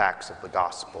the facts of the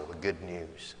gospel, the good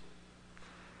news?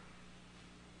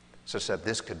 So said,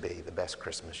 this could be the best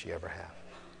Christmas you ever have.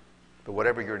 But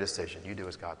whatever your decision, you do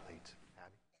as God leads.